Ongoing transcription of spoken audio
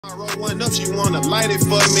I roll one up, she wanna light it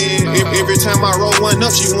for me. Every time I roll one up,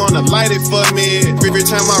 she wanna light it for me. Every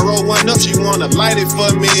time I roll one up, she wanna light it for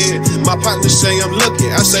me. My partner say I'm lucky,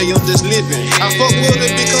 I say I'm just living. I fuck with her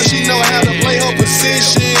because she know how to play her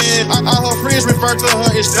position. All her friends refer to her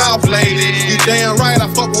as Dolph lady. You damn right, I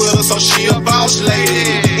fuck with her, so she a boss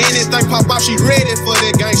lady. Anything pop off, she ready for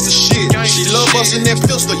that gangsta shit. She love bustin' that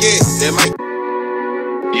pistol, yeah. That might.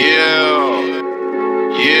 Yeah.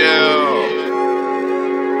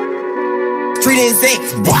 Street and Zinc.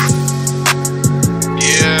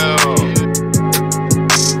 Yeah.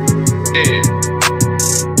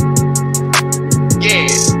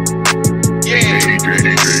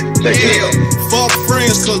 Fuck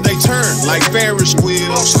friends cause they turn like Ferris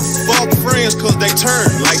wheels. Fuck friends cause they turn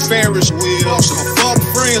like Ferris wheels. Fuck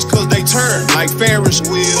friends cause they turn like Ferris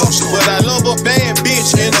wheels. But I love a bad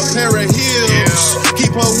bitch in a pair of heels.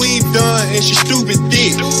 Keep her weave done and she stupid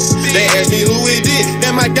thick. They ask me who it is,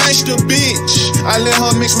 that my gangsta bitch. I let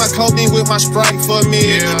her mix my codeine with my Sprite for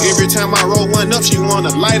me. Every time I roll one up, she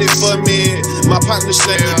wanna light it for me. My partner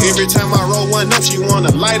say, every time I roll one up, she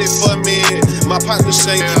wanna light it for me. My partner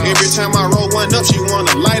say, every time I roll one up, she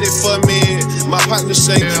wanna light it for me. My partner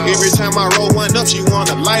say, every time I roll one up, she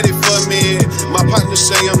wanna light it for me. My partner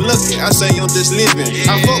say I'm lucky, I say I'm just living.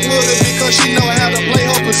 I fuck with her because she know how to play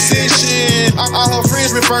her position. All her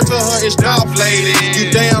friends refer to her as Dolph lady. You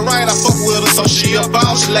damn right, I fuck with her, so she a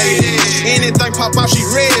boss lady. Anything pop out, she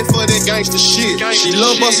ready for that gangsta shit. She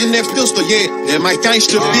love bustin' that pistol, yeah, that my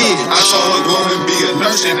gangsta bitch. I saw her go and be a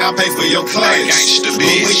nurse and I pay for your class. But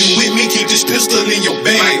when you with me, keep this pistol in your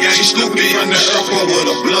bag. She snoop me from the airport with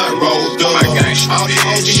a blunt rolled up. All the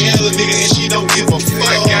OG and a nigga and she don't give a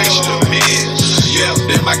fuck. Yeah,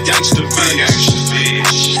 that my gangsta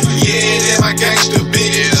bitch. Yeah, that my gangsta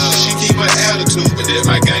bitch. She keep her attitude, but that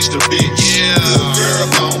my gangsta bitch. Good girl,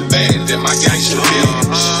 gone bad, that my gangsta bitch.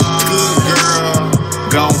 Good girl,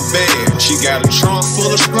 gone bad. She got a trunk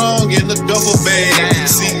full of strong in the duffel bag.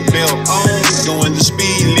 Seatbelt on, going the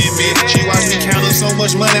speed limit. She watch me count up so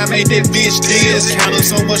much money, I made that bitch this. Count up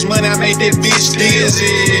so much money, I made that bitch this.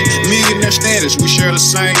 Millionaire status, we share the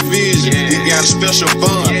same vision. We got a special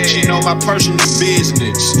bond. She know my personal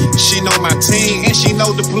business. She know my team and she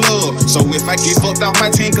know the plug. So if I get fucked off,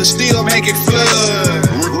 my team could still make it flood.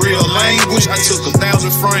 Real language, I took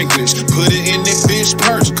 1,000 Franklins, put it in that bitch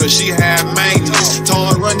purse, cause she had maintenance. Told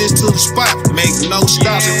her run this to the spot, make no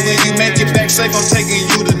stops. And when you make it back safe, I'm taking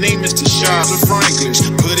you to Memphis to Shards and Franklin's.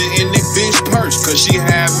 Put it in that bitch purse, cause she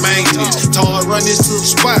had maintenance. Told her run this to the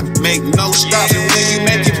spot, make no stops. And when you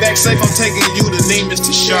make it back safe, I'm taking you to Memphis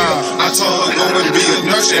to Shards. I told her go and be a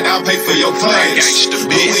nurse and I'll pay for your class. But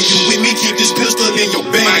when you with me, keep this pistol in your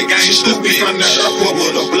bag. She snoop me from the airport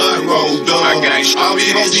with a blunt rolled up. All the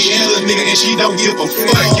OG and a nigga and she don't give a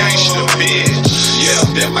fuck. My gangsta bitch. Yeah,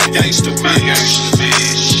 that my gangsta bitch.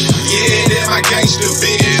 Yeah, that my gangsta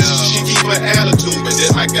bitch. She keep her attitude, but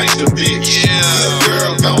that my gangsta bitch. Yeah,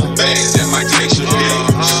 girl gone bad, that my gangsta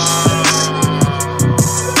bitch.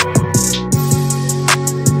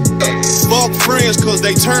 Fuck friends cause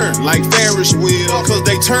they turn like Ferris wheels. Cause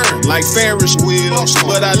they turn like Ferris wheels.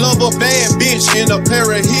 But I love a bad bitch in a pair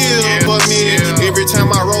of heels for me. Every time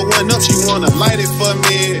I roll one up, she wanna light it for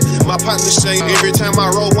me. My partner say every time I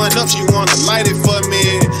roll one up, she wanna light it for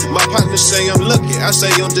me. My partner say I'm lucky, I say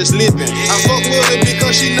I'm just living. I fuck with her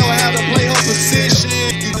because she know how to play her position.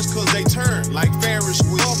 Just cause they turn like Ferris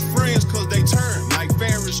wheels. Fuck friends cause they turn like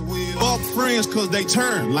Ferris wheels. Fuck friends cause they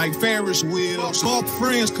turn like Ferris wheels. Fuck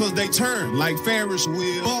friends cause they turn like Ferris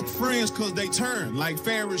wheels. Fuck friends cause they turn like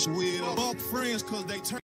Ferris wheels. Fuck friends cause they turn.